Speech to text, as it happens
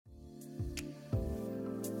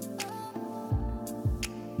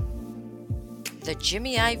The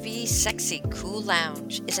Jimmy IV Sexy Cool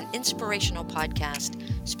Lounge is an inspirational podcast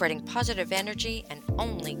spreading positive energy and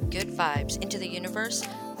only good vibes into the universe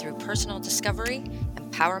through personal discovery,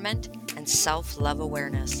 empowerment, and self-love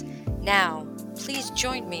awareness. Now, please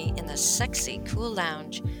join me in the Sexy Cool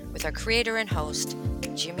Lounge with our creator and host,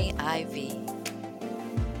 Jimmy IV.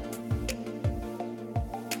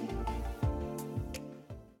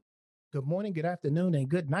 Good morning, good afternoon, and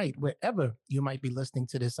good night, wherever you might be listening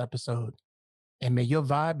to this episode. And may your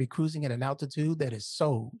vibe be cruising at an altitude that is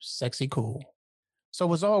so sexy cool.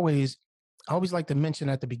 So, as always, I always like to mention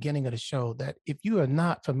at the beginning of the show that if you are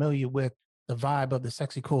not familiar with the vibe of the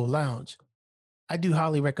Sexy Cool Lounge, I do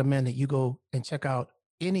highly recommend that you go and check out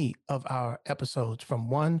any of our episodes from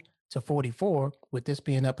 1 to 44, with this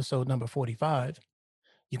being episode number 45.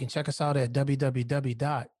 You can check us out at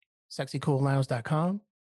www.sexycoollounge.com.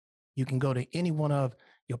 You can go to any one of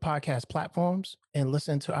your podcast platforms and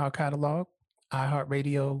listen to our catalog: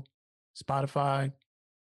 iHeartRadio, Spotify,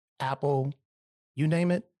 Apple, you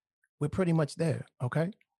name it. We're pretty much there.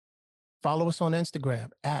 Okay. Follow us on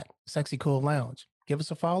Instagram at Sexy Cool Lounge. Give us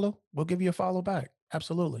a follow. We'll give you a follow back.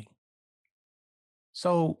 Absolutely.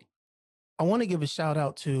 So I want to give a shout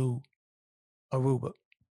out to Aruba.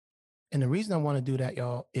 And the reason I want to do that,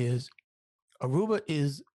 y'all, is Aruba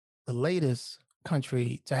is the latest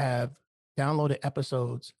country to have downloaded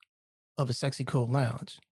episodes of a Sexy Cool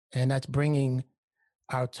Lounge. And that's bringing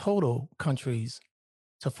our total countries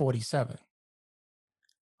to 47.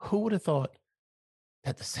 Who would have thought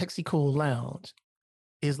that the Sexy Cool Lounge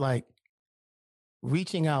is like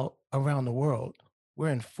reaching out around the world? We're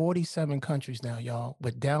in 47 countries now, y'all,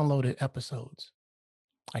 with downloaded episodes.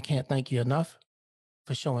 I can't thank you enough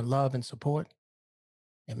for showing love and support.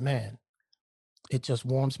 And man, it just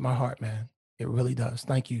warms my heart, man. It really does.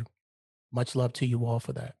 Thank you. Much love to you all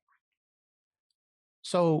for that.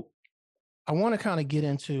 So I want to kind of get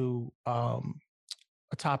into a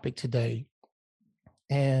topic today,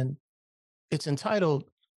 and it's entitled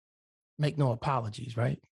Make No Apologies,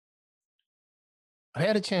 right? I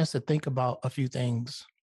had a chance to think about a few things,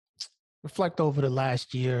 reflect over the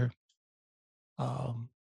last year,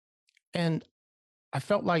 and I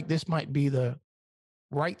felt like this might be the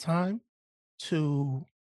right time to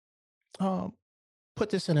put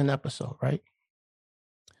this in an episode, right?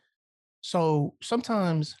 So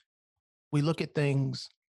sometimes we look at things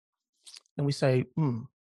and we say,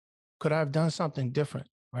 could I have done something different,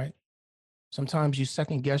 right? Sometimes you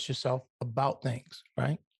second guess yourself about things,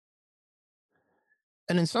 right?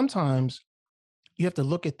 And then sometimes you have to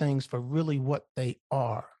look at things for really what they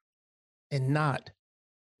are and not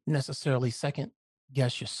necessarily second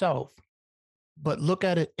guess yourself, but look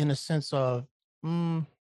at it in a sense of,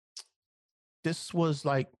 this was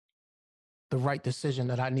like the right decision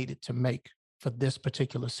that I needed to make for this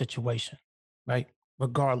particular situation, right?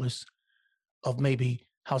 Regardless of maybe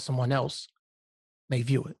how someone else may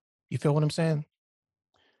view it. You feel what I'm saying?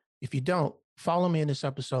 If you don't, follow me in this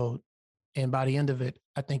episode, and by the end of it,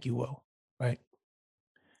 I think you will, right?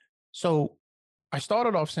 So I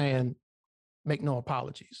started off saying, make no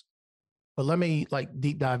apologies, but let me like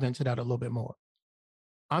deep dive into that a little bit more.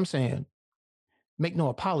 I'm saying, make no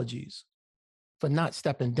apologies for not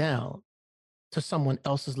stepping down to someone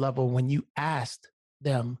else's level when you asked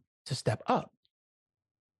them to step up.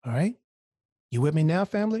 All right. You with me now,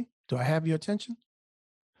 family? Do I have your attention?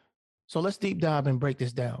 So let's deep dive and break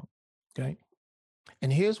this down. Okay.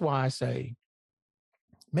 And here's why I say,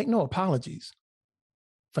 make no apologies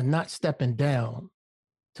for not stepping down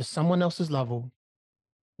to someone else's level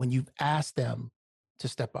when you've asked them to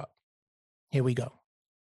step up. Here we go.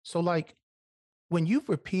 So, like, when you've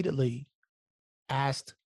repeatedly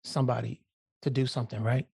asked somebody to do something,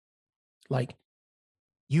 right? Like,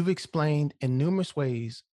 you've explained in numerous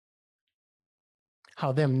ways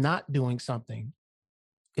how them not doing something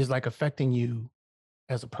is like affecting you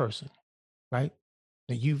as a person, right?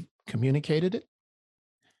 That you've communicated it,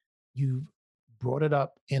 you've brought it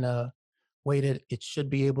up in a way that it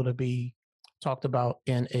should be able to be talked about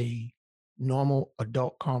in a normal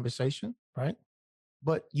adult conversation, right?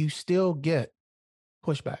 But you still get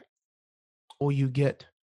pushback, or you get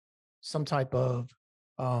some type of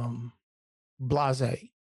blase.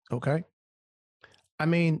 Okay. I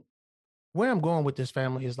mean, where I'm going with this,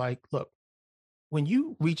 family, is like, look, when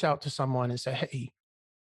you reach out to someone and say, hey,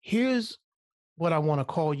 here's what I want to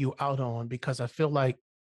call you out on because I feel like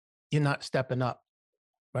you're not stepping up,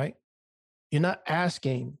 right? You're not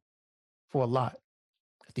asking for a lot.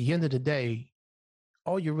 At the end of the day,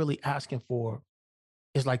 all you're really asking for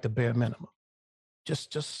is like the bare minimum.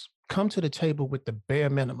 Just come to the table with the bare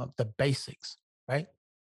minimum, the basics, right?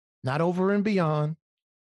 Not over and beyond,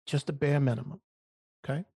 just the bare minimum.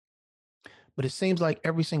 Okay. But it seems like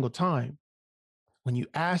every single time when you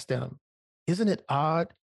ask them, isn't it odd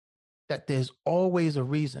that there's always a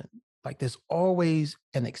reason? Like there's always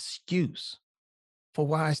an excuse for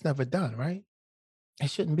why it's never done, right? It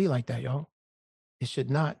shouldn't be like that, y'all. It should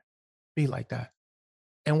not be like that.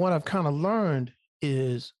 And what I've kind of learned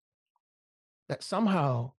is that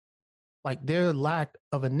somehow, like their lack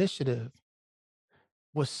of initiative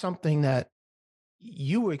was something that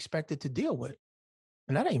you were expected to deal with.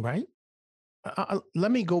 And that ain't right.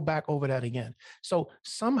 Let me go back over that again. So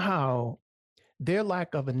somehow their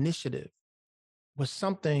lack of initiative was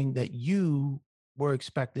something that you were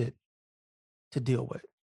expected to deal with.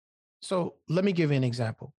 So let me give you an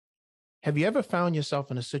example. Have you ever found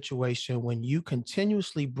yourself in a situation when you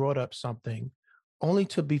continuously brought up something only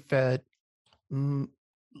to be fed, mm,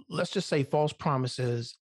 let's just say, false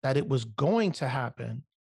promises that it was going to happen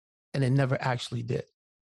and it never actually did?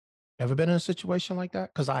 Ever been in a situation like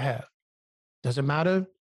that? Because I have. Doesn't matter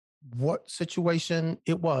what situation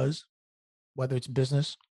it was, whether it's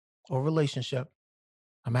business or relationship.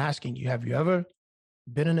 I'm asking you, have you ever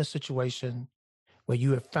been in a situation where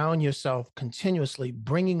you have found yourself continuously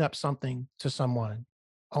bringing up something to someone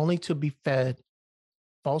only to be fed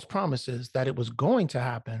false promises that it was going to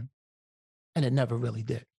happen and it never really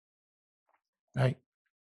did? Right.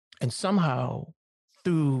 And somehow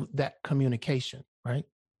through that communication, right,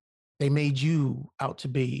 they made you out to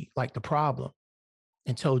be like the problem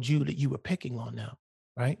and told you that you were picking on them.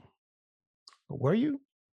 Right. But were you?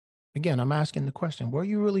 Again, I'm asking the question, were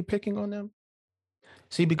you really picking on them?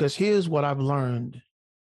 See, because here's what I've learned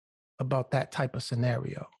about that type of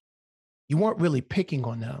scenario. You weren't really picking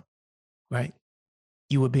on them, right?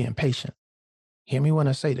 You were being patient. Hear me when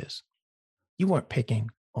I say this. You weren't picking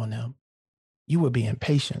on them. You were being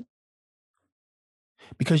patient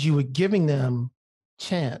because you were giving them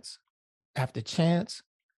chance after chance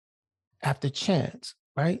after chance,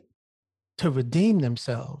 right? To redeem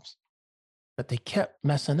themselves, but they kept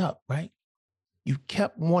messing up, right? You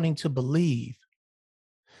kept wanting to believe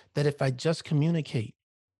that if I just communicate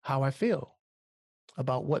how I feel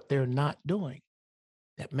about what they're not doing,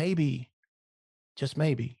 that maybe, just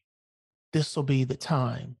maybe, this will be the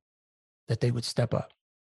time that they would step up,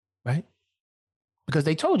 right? Because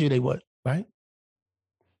they told you they would, right?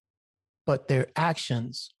 But their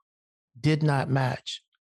actions did not match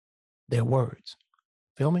their words.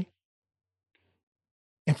 Feel me?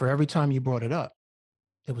 And for every time you brought it up,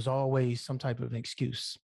 there was always some type of an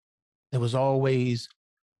excuse. There was always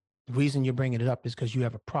the reason you're bringing it up is because you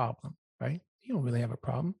have a problem, right? You don't really have a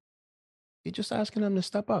problem. You're just asking them to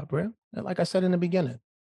step up, bro. Like I said in the beginning,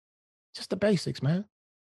 just the basics, man,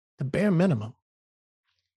 the bare minimum.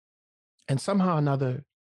 And somehow or another,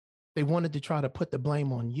 they wanted to try to put the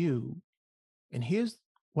blame on you. And here's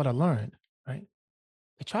what I learned, right?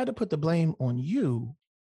 They tried to put the blame on you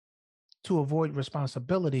to avoid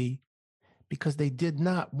responsibility because they did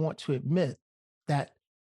not want to admit that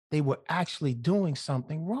they were actually doing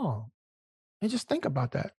something wrong. And just think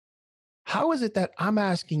about that. How is it that I'm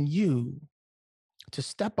asking you to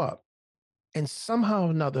step up and somehow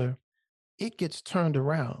or another it gets turned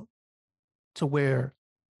around to where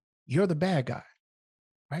you're the bad guy,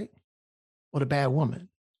 right? Or the bad woman.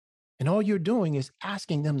 And all you're doing is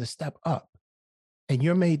asking them to step up and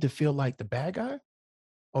you're made to feel like the bad guy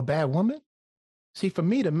or bad woman. See, for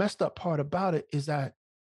me, the messed up part about it is that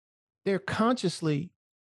they're consciously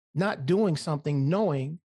not doing something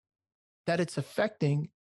knowing that it's affecting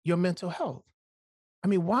your mental health. I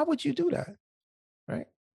mean, why would you do that? Right?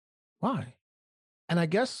 Why? And I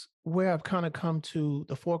guess where I've kind of come to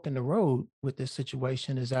the fork in the road with this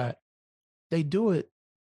situation is that they do it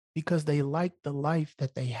because they like the life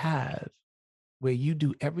that they have where you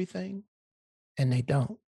do everything and they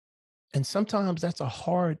don't. And sometimes that's a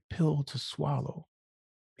hard pill to swallow.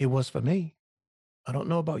 It was for me. I don't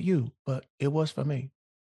know about you, but it was for me.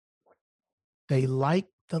 They like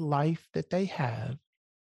the life that they have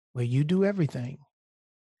where you do everything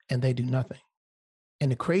and they do nothing.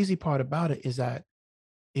 And the crazy part about it is that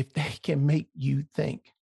if they can make you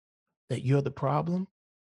think that you're the problem,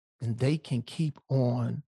 then they can keep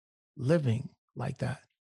on living like that.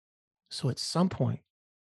 So at some point,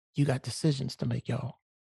 you got decisions to make, y'all.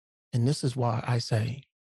 And this is why I say,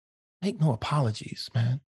 make no apologies,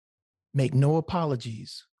 man. Make no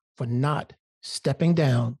apologies for not stepping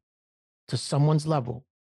down to someone's level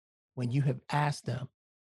when you have asked them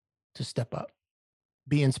to step up.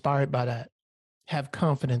 Be inspired by that. Have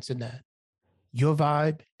confidence in that. Your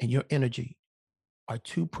vibe and your energy are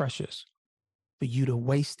too precious for you to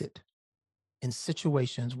waste it in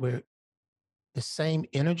situations where the same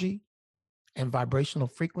energy and vibrational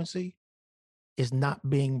frequency is not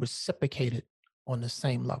being reciprocated on the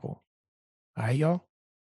same level. All right, y'all?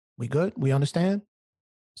 We good? We understand?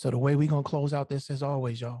 So the way we're going to close out this, as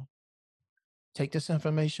always, y'all, take this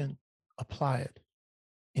information, apply it.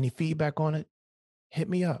 Any feedback on it, hit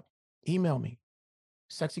me up, email me,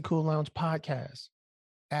 Sexy Cool Lounge Podcast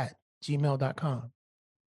at gmail.com.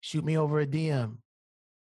 Shoot me over a DM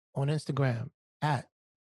on Instagram at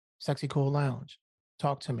Sexy Cool Lounge.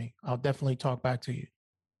 Talk to me. I'll definitely talk back to you.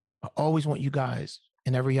 I always want you guys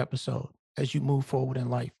in every episode, as you move forward in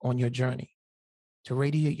life on your journey, to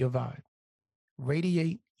radiate your vibe.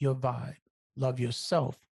 Radiate your vibe. Love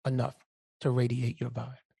yourself enough to radiate your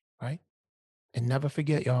vibe, right? And never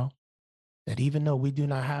forget, y'all, that even though we do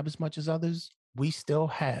not have as much as others, we still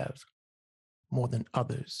have more than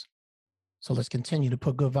others. So let's continue to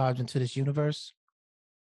put good vibes into this universe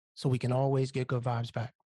so we can always get good vibes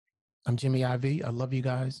back. I'm Jimmy IV. I love you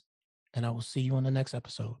guys, and I will see you on the next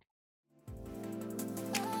episode.